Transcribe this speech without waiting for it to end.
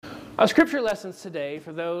Our scripture lessons today,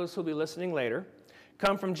 for those who will be listening later,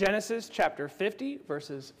 come from Genesis chapter 50,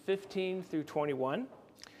 verses 15 through 21,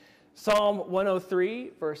 Psalm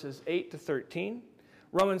 103, verses 8 to 13,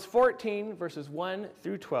 Romans 14, verses 1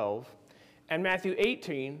 through 12, and Matthew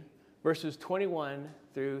 18, verses 21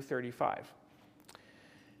 through 35.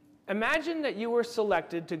 Imagine that you were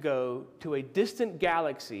selected to go to a distant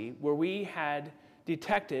galaxy where we had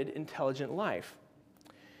detected intelligent life.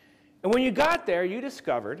 And when you got there, you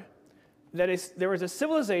discovered that there was a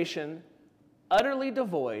civilization utterly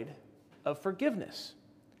devoid of forgiveness.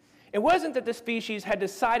 It wasn't that the species had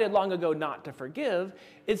decided long ago not to forgive,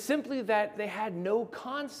 it's simply that they had no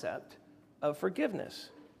concept of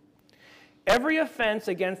forgiveness. Every offense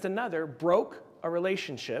against another broke a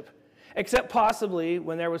relationship, except possibly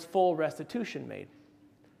when there was full restitution made.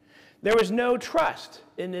 There was no trust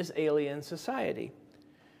in this alien society.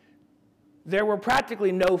 There were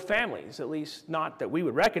practically no families, at least not that we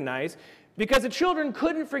would recognize, because the children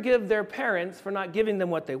couldn't forgive their parents for not giving them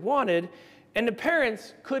what they wanted, and the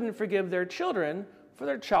parents couldn't forgive their children for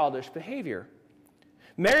their childish behavior.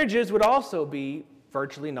 Marriages would also be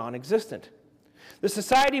virtually non-existent. The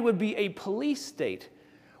society would be a police state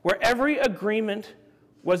where every agreement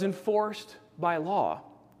was enforced by law.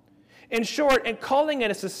 In short, and calling it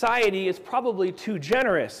a society is probably too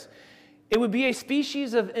generous, it would be a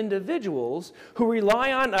species of individuals who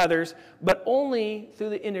rely on others, but only through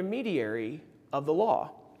the intermediary of the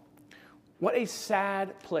law. What a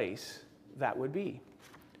sad place that would be.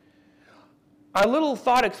 Our little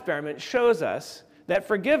thought experiment shows us that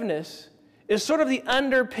forgiveness is sort of the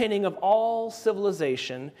underpinning of all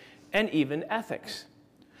civilization and even ethics.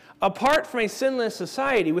 Apart from a sinless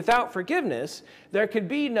society without forgiveness, there could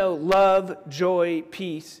be no love, joy,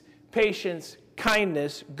 peace, patience,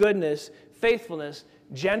 kindness, goodness, faithfulness,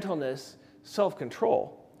 gentleness,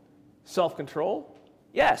 self-control. Self-control?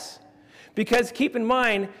 Yes. Because keep in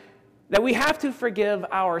mind that we have to forgive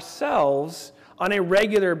ourselves on a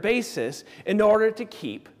regular basis in order to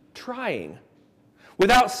keep trying.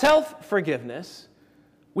 Without self-forgiveness,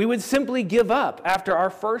 we would simply give up after our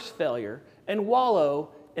first failure and wallow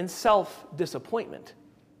in self-disappointment.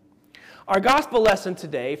 Our gospel lesson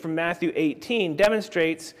today from Matthew 18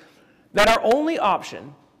 demonstrates that our only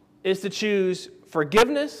option is to choose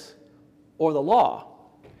forgiveness or the law.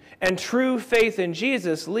 And true faith in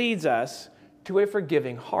Jesus leads us to a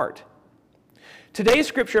forgiving heart. Today's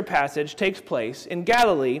scripture passage takes place in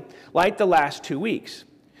Galilee like the last 2 weeks.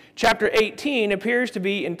 Chapter 18 appears to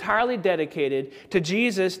be entirely dedicated to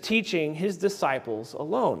Jesus teaching his disciples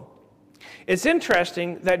alone. It's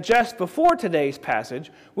interesting that just before today's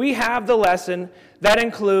passage, we have the lesson that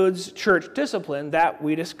includes church discipline that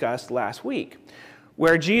we discussed last week,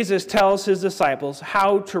 where Jesus tells his disciples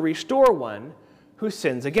how to restore one who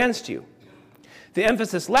sins against you. The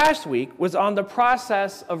emphasis last week was on the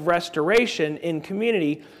process of restoration in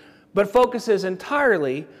community, but focuses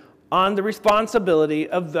entirely on the responsibility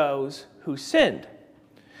of those who sinned.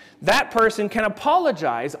 That person can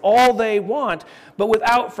apologize all they want, but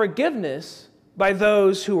without forgiveness by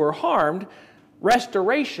those who are harmed,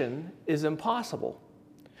 restoration is impossible.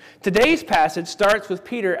 Today's passage starts with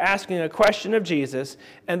Peter asking a question of Jesus,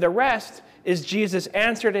 and the rest is Jesus'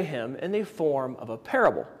 answer to him in the form of a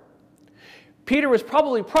parable. Peter was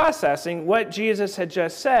probably processing what Jesus had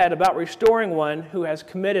just said about restoring one who has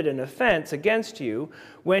committed an offense against you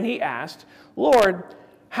when he asked, "Lord,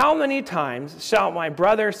 how many times shall my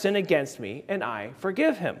brother sin against me and I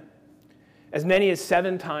forgive him? As many as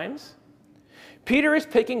 7 times?" Peter is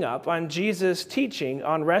picking up on Jesus' teaching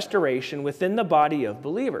on restoration within the body of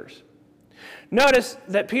believers. Notice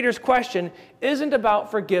that Peter's question isn't about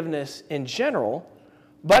forgiveness in general,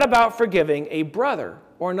 but about forgiving a brother,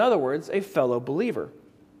 or in other words, a fellow believer.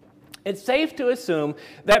 It's safe to assume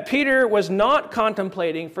that Peter was not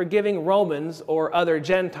contemplating forgiving Romans or other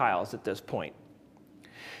Gentiles at this point.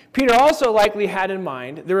 Peter also likely had in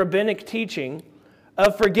mind the rabbinic teaching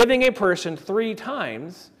of forgiving a person 3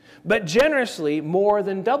 times, but generously more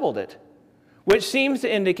than doubled it, which seems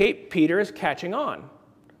to indicate Peter is catching on,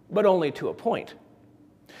 but only to a point.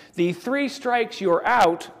 The 3 strikes you're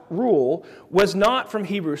out rule was not from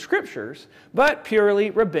Hebrew scriptures, but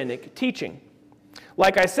purely rabbinic teaching.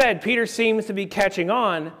 Like I said, Peter seems to be catching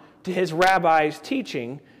on to his rabbi's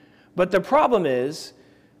teaching, but the problem is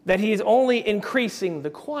that he's only increasing the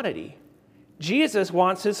quantity. Jesus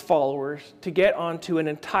wants his followers to get onto an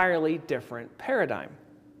entirely different paradigm.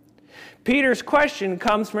 Peter's question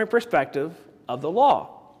comes from a perspective of the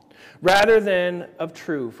law, rather than of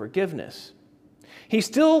true forgiveness. He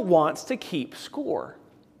still wants to keep score.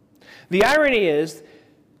 The irony is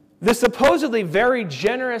The supposedly very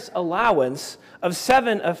generous allowance of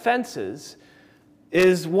 7 offenses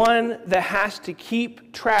is one that has to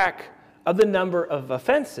keep track of the number of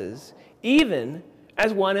offenses, even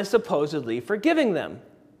as one is supposedly forgiving them.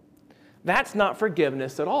 That's not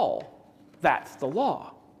forgiveness at all. That's the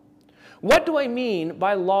law. What do I mean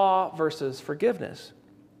by law versus forgiveness?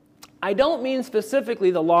 I don't mean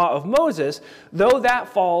specifically the law of Moses, though that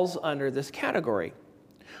falls under this category.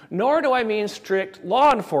 Nor do I mean strict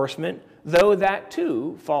law enforcement, though that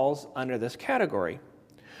too falls under this category.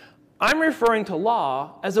 I'm referring to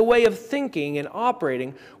law as a way of thinking and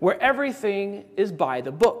operating where everything is by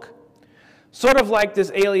the book. Sort of like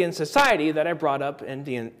this alien society that I brought up in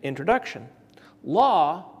the introduction.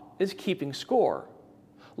 Law is keeping score.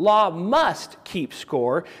 Law must keep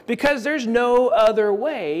score because there's no other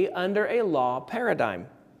way under a law paradigm.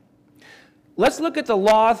 Let's look at the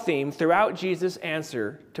law theme throughout Jesus'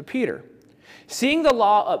 answer to Peter. Seeing the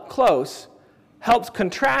law up close helps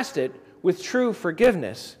contrast it with true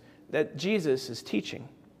forgiveness that Jesus is teaching.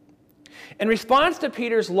 In response to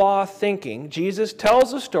Peter's law thinking, Jesus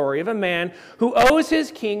tells the story of a man who owes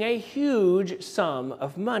his king a huge sum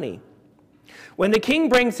of money. When the king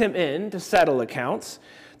brings him in to settle accounts,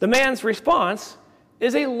 the man's response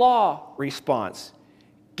is a law response.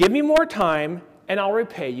 Give me more time and I'll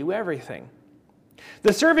repay you everything.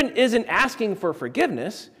 The servant isn't asking for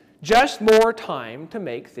forgiveness, just more time to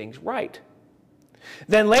make things right.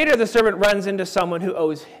 Then later the servant runs into someone who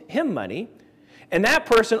owes him money, and that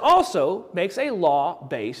person also makes a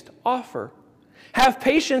law-based offer. Have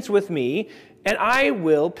patience with me, and I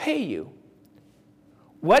will pay you.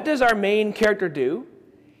 What does our main character do?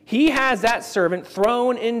 He has that servant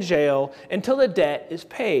thrown in jail until the debt is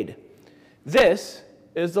paid. This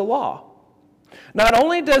is the law. Not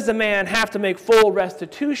only does the man have to make full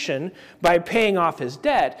restitution by paying off his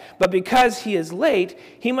debt, but because he is late,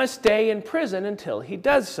 he must stay in prison until he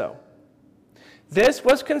does so. This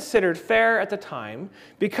was considered fair at the time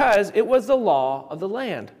because it was the law of the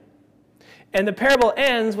land. And the parable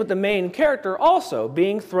ends with the main character also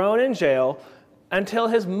being thrown in jail until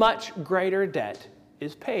his much greater debt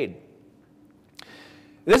is paid.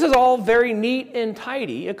 This is all very neat and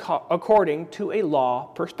tidy according to a law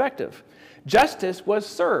perspective. Justice was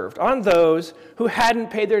served on those who hadn't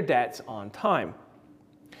paid their debts on time.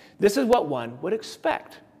 This is what one would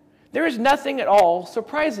expect. There is nothing at all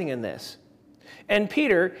surprising in this. And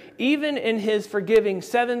Peter, even in his forgiving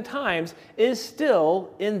 7 times, is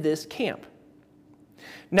still in this camp.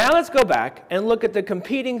 Now let's go back and look at the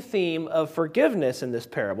competing theme of forgiveness in this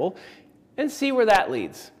parable and see where that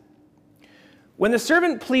leads. When the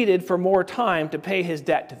servant pleaded for more time to pay his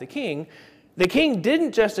debt to the king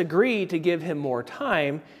didn't just agree to give him more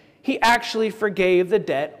time, he actually forgave the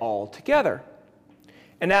debt altogether.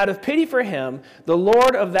 And out of pity for him, the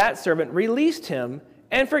Lord of that servant released him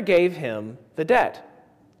and forgave him the debt.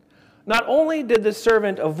 Not only did the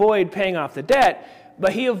servant avoid paying off the debt,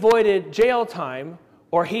 but he avoided jail time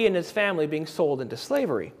or he and his family being sold into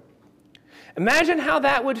slavery. Imagine how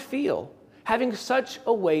that would feel, having such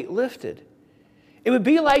a weight lifted. It would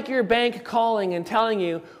be like your bank calling and telling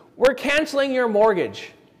you, "We're canceling your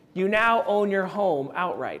mortgage. You now own your home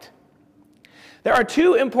outright." There are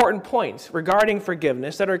 2 important points regarding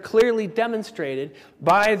forgiveness that are clearly demonstrated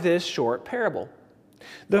by this short parable.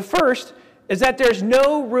 The first is that there's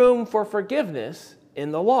no room for forgiveness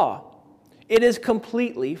in the law. It is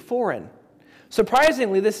completely foreign.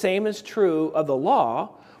 Surprisingly, the same is true of the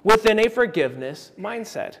law within a forgiveness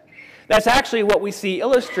mindset. That's actually what we see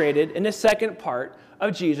illustrated in the second part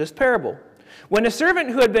of Jesus' parable. When a servant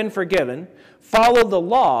who had been forgiven followed the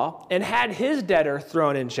law and had his debtor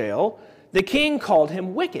thrown in jail, the king called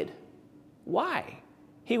him wicked. Why?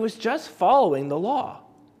 He was just following the law.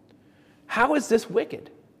 How is this wicked?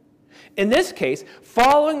 In this case,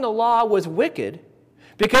 following the law was wicked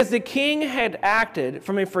because the king had acted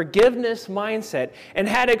from a forgiveness mindset and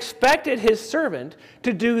had expected his servant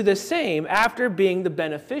to do the same after being the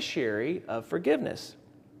beneficiary of forgiveness.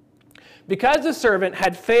 Because the servant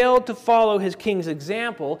had failed to follow his king's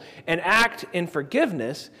example and act in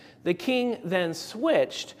forgiveness, the king then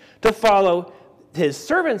switched to follow his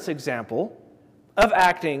servant's example of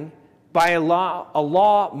acting by a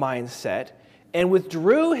law mindset and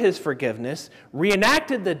withdrew his forgiveness,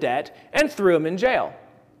 reenacted the debt, and threw him in jail.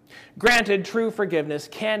 Granted, true forgiveness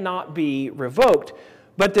cannot be revoked,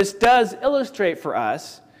 but this does illustrate for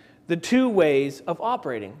us the 2 ways of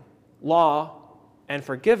operating, law and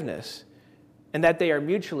forgiveness, and that they are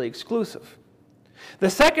mutually exclusive. The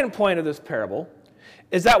second point of this parable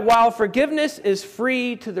is that while forgiveness is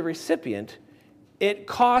free to the recipient, it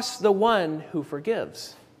costs the one who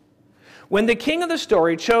forgives. When the king of the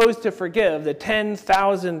story chose to forgive the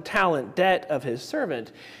 10,000 talent debt of his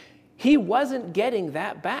servant, he wasn't getting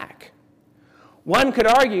that back. One could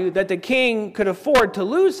argue that the king could afford to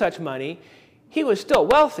lose such money. He was still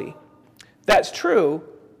wealthy. That's true,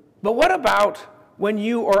 but what about when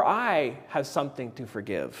you or I have something to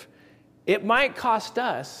forgive? It might cost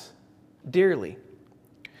us dearly.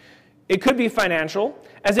 It could be financial,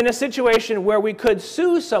 as in a situation where we could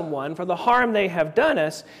sue someone for the harm they have done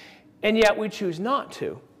us, and yet we choose not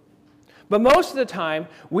to. But most of the time,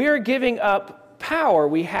 we are giving up power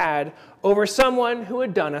we had over someone who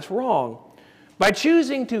had done us wrong. By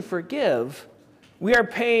choosing to forgive, we are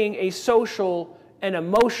paying a social and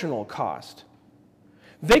emotional cost.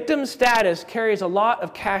 Victim status carries a lot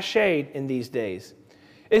of cachet in these days.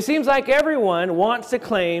 It seems like everyone wants to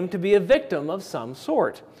claim to be a victim of some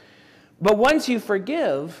sort. But once you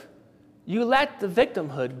forgive, you let the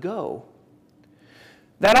victimhood go.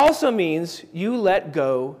 That also means you let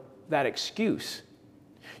go that excuse.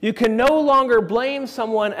 You can no longer blame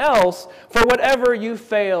someone else for whatever you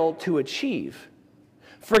fail to achieve.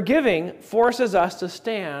 Forgiving forces us to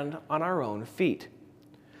stand on our own feet.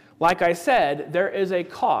 Like I said, there is a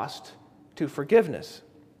cost to forgiveness.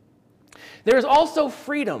 There is also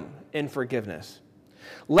freedom in forgiveness.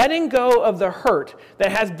 Letting go of the hurt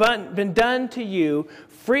that has been done to you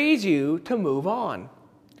frees you to move on.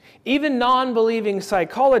 Even non-believing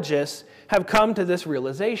psychologists have come to this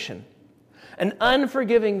realization. An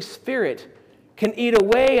unforgiving spirit can eat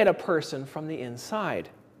away at a person from the inside.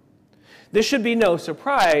 This should be no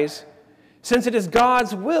surprise, since it is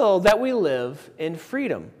God's will that we live in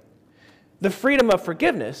freedom. The freedom of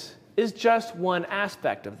forgiveness is just one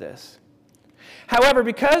aspect of this. However,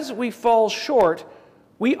 because we fall short,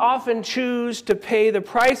 we often choose to pay the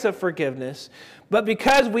price of forgiveness, but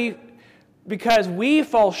because we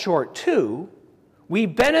fall short too, we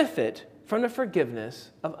benefit from the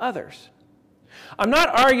forgiveness of others. I'm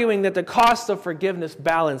not arguing that the costs of forgiveness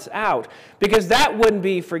balance out, because that wouldn't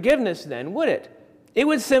be forgiveness then, would it? It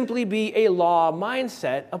would simply be a law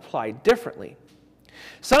mindset applied differently.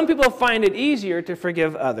 Some people find it easier to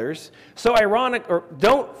forgive others,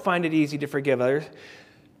 don't find it easy to forgive others.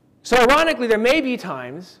 So ironically, there may be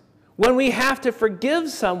times when we have to forgive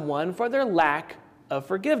someone for their lack of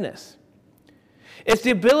forgiveness. It's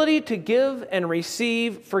the ability to give and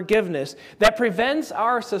receive forgiveness that prevents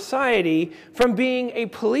our society from being a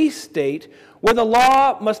police state where the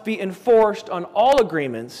law must be enforced on all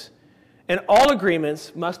agreements, and all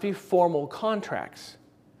agreements must be formal contracts.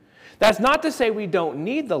 That's not to say we don't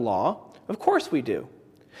need the law. Of course we do.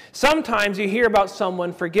 Sometimes you hear about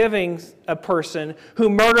someone forgiving a person who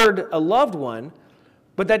murdered a loved one,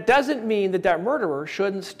 but that doesn't mean that that murderer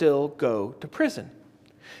shouldn't still go to prison.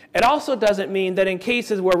 It also doesn't mean that in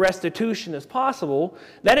cases where restitution is possible,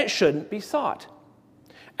 that it shouldn't be sought.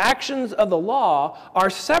 Actions of the law are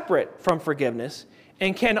separate from forgiveness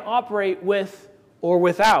and can operate with or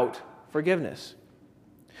without forgiveness.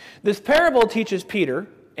 This parable teaches Peter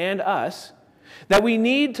and us that we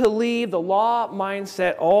need to leave the law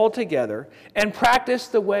mindset altogether and practice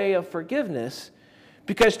the way of forgiveness,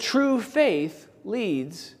 because true faith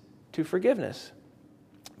leads to forgiveness.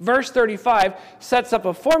 Verse 35 sets up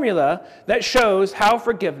a formula that shows how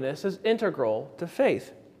forgiveness is integral to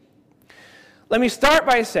faith. Let me start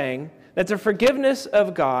by saying that the forgiveness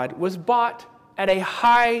of God was bought at a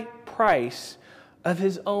high price of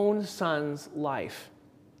his own Son's life.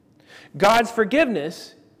 God's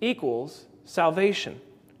forgiveness equals salvation.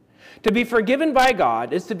 To be forgiven by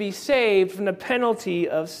God is to be saved from the penalty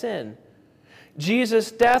of sin.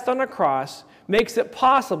 Jesus' death on the cross makes it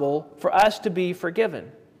possible for us to be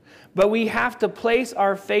forgiven. But we have to place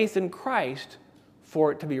our faith in Christ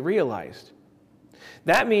for it to be realized.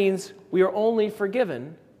 That means we are only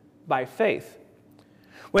forgiven by faith.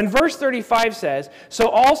 When verse 35 says, "So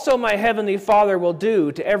also my heavenly Father will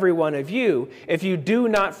do to every one of you if you do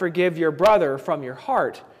not forgive your brother from your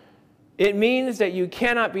heart," it means that you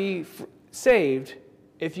cannot be saved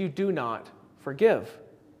if you do not forgive.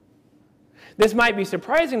 This might be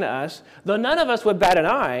surprising to us, though none of us would bat an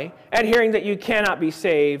eye at hearing that you cannot be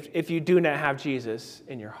saved if you do not have Jesus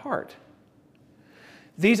in your heart.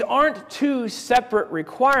 These aren't two separate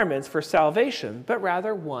requirements for salvation, but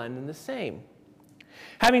rather one and the same.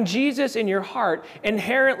 Having Jesus in your heart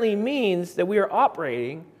inherently means that we are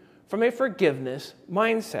operating from a forgiveness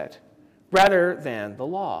mindset rather than the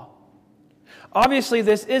law. Obviously,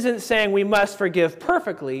 this isn't saying we must forgive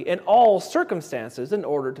perfectly in all circumstances in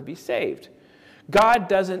order to be saved. God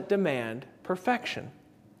doesn't demand perfection.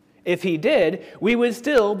 If he did, we would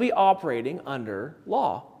still be operating under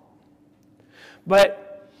law.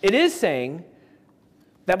 But it is saying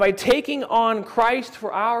that by taking on Christ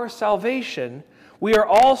for our salvation, we are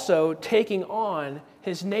also taking on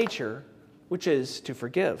his nature, which is to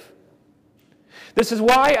forgive. This is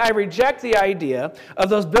why I reject the idea of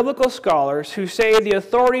those biblical scholars who say the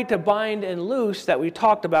authority to bind and loose that we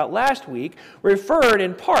talked about last week referred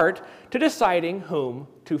in part to deciding whom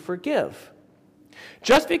to forgive.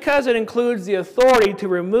 Just because it includes the authority to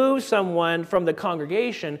remove someone from the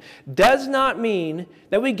congregation does not mean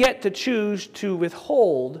that we get to choose to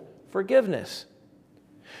withhold forgiveness.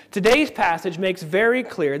 Today's passage makes very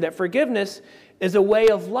clear that forgiveness is a way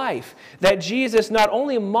of life that Jesus not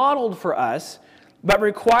only modeled for us, but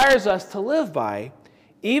requires us to live by,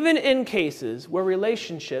 even in cases where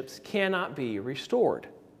relationships cannot be restored.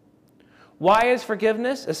 Why is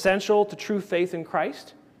forgiveness essential to true faith in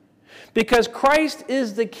Christ? Because Christ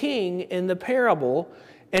is the king in the parable,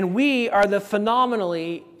 and we are the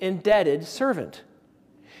phenomenally indebted servant.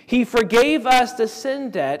 He forgave us the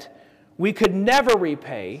sin debt we could never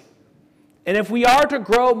repay, and if we are to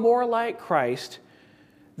grow more like Christ,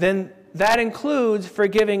 then that includes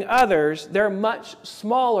forgiving others their much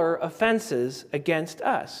smaller offenses against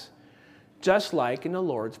us, just like in the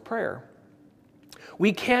Lord's Prayer.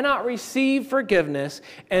 We cannot receive forgiveness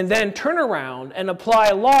and then turn around and apply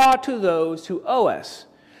law to those who owe us.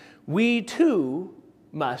 We too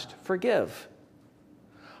must forgive.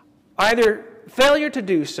 Either failure to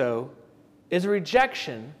do so is a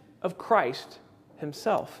rejection of Christ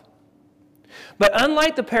himself. But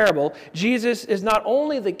unlike the parable, Jesus is not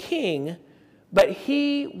only the king, but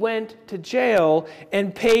he went to jail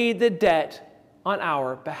and paid the debt on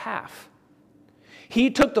our behalf. He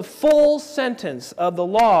took the full sentence of the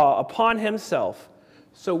law upon himself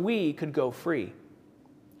so we could go free.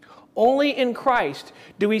 Only in Christ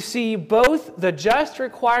do we see both the just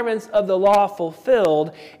requirements of the law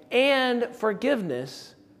fulfilled and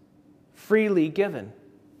forgiveness freely given.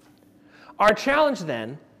 Our challenge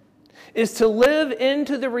then is to live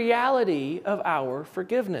into the reality of our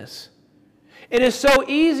forgiveness. It is so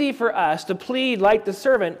easy for us to plead like the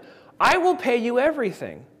servant, I will pay you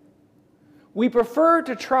everything. We prefer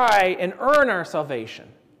to try and earn our salvation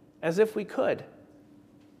as if we could.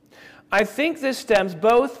 I think this stems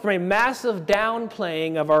both from a massive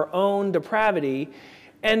downplaying of our own depravity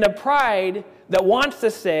and a pride that wants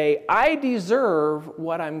to say, I deserve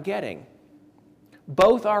what I'm getting.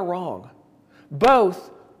 Both are wrong.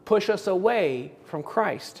 Both push us away from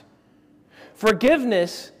Christ.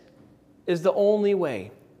 Forgiveness is the only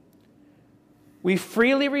way. We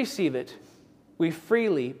freely receive it. We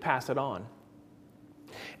freely pass it on.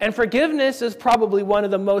 And forgiveness is probably one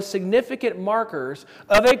of the most significant markers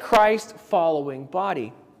of a Christ-following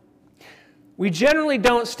body. We generally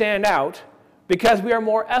don't stand out because we are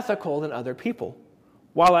more ethical than other people.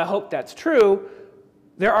 While I hope that's true,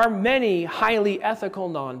 there are many highly ethical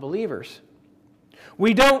non-believers.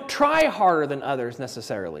 We don't try harder than others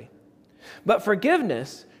necessarily. But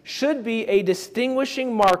forgiveness should be a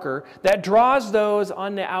distinguishing marker that draws those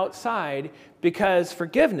on the outside because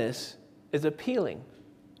forgiveness is appealing.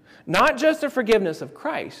 Not just the forgiveness of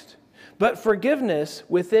Christ, but forgiveness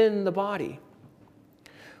within the body.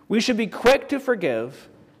 We should be quick to forgive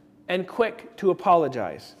and quick to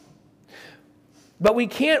apologize. But we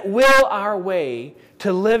can't will our way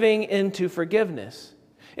to living into forgiveness.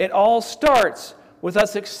 It all starts with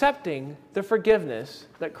us accepting the forgiveness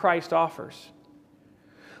that Christ offers.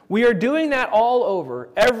 We are doing that all over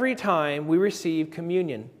every time we receive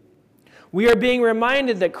communion. We are being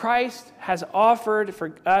reminded that Christ has offered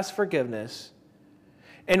for us forgiveness,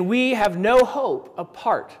 and we have no hope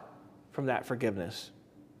apart from that forgiveness.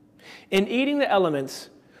 In eating the elements,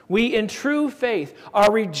 we in true faith are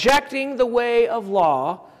rejecting the way of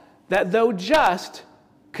law that, though just,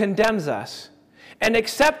 condemns us, and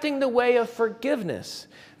accepting the way of forgiveness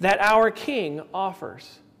that our King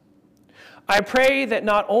offers. I pray that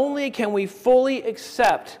not only can we fully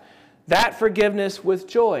accept that forgiveness with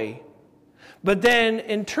joy, but then,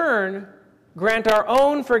 in turn, grant our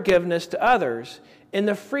own forgiveness to others in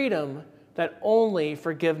the freedom that only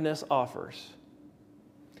forgiveness offers.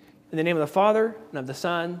 In the name of the Father, and of the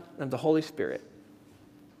Son, and of the Holy Spirit.